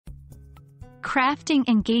Crafting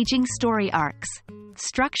engaging story arcs.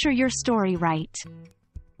 Structure your story right.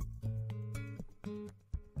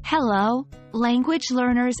 Hello, language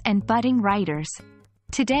learners and budding writers.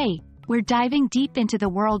 Today, we're diving deep into the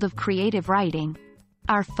world of creative writing.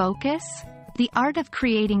 Our focus? The art of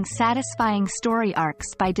creating satisfying story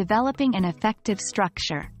arcs by developing an effective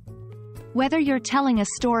structure. Whether you're telling a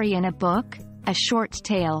story in a book, a short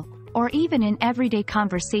tale, or even in everyday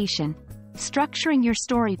conversation, structuring your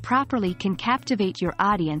story properly can captivate your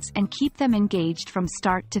audience and keep them engaged from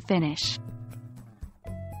start to finish.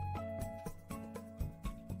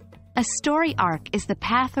 A story arc is the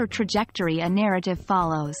path or trajectory a narrative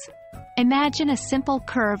follows. Imagine a simple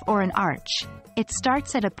curve or an arch. It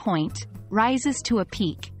starts at a point, rises to a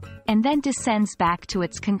peak, and then descends back to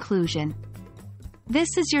its conclusion.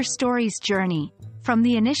 This is your story's journey, from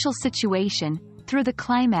the initial situation, through the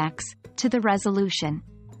climax, to the resolution.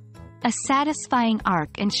 A satisfying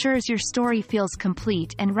arc ensures your story feels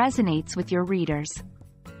complete and resonates with your readers.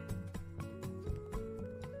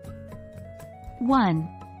 1.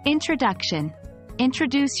 Introduction.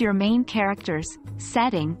 Introduce your main characters,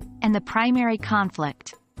 setting, and the primary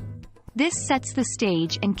conflict. This sets the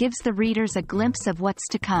stage and gives the readers a glimpse of what's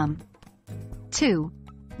to come. 2.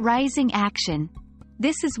 Rising action.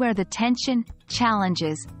 This is where the tension,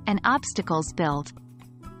 challenges, and obstacles build.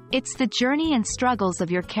 It's the journey and struggles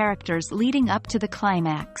of your characters leading up to the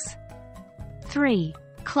climax. 3.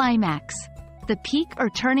 Climax. The peak or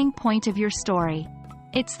turning point of your story.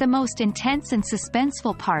 It's the most intense and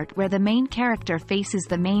suspenseful part where the main character faces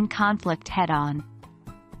the main conflict head-on.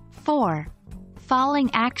 4. Falling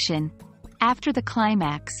action. After the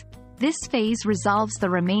climax, this phase resolves the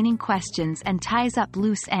remaining questions and ties up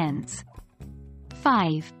loose ends.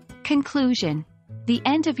 5. Conclusion. The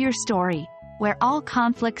end of your story, where all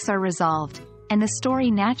conflicts are resolved, and the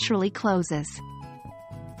story naturally closes.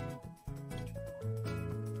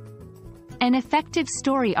 An effective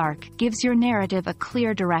story arc gives your narrative a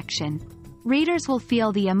clear direction. Readers will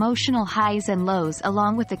feel the emotional highs and lows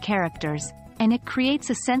along with the characters, and it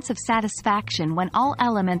creates a sense of satisfaction when all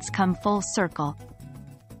elements come full circle.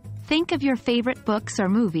 Think of your favorite books or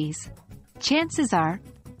movies. Chances are,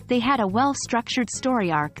 they had a well-structured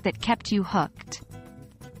story arc that kept you hooked.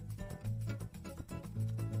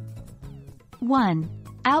 1.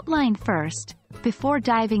 Outline first, before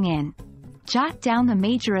diving in. Jot down the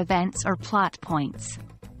major events or plot points.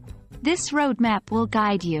 This roadmap will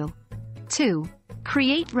guide you. 2.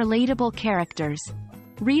 Create relatable characters.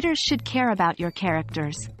 Readers should care about your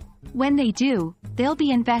characters. When they do, they'll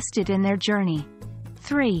be invested in their journey.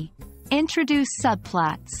 3. Introduce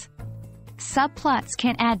subplots. Subplots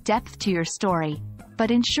can add depth to your story,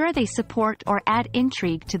 but ensure they support or add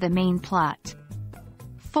intrigue to the main plot.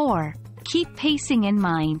 4. Keep pacing in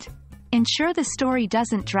mind. Ensure the story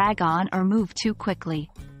doesn't drag on or move too quickly.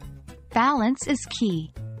 Balance is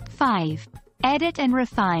key. 5. Edit and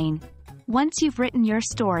refine. Once you've written your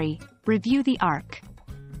story, review the arc.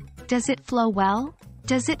 Does it flow well?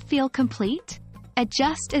 Does it feel complete?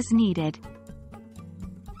 Adjust as needed.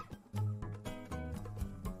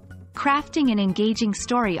 Crafting an engaging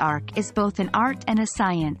story arc is both an art and a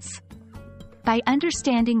science. By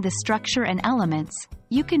understanding the structure and elements,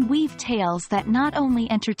 you can weave tales that not only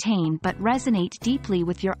entertain but resonate deeply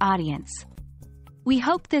with your audience. We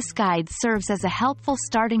hope this guide serves as a helpful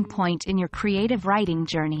starting point in your creative writing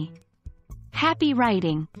journey. Happy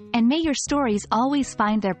writing, and may your stories always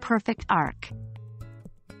find their perfect arc.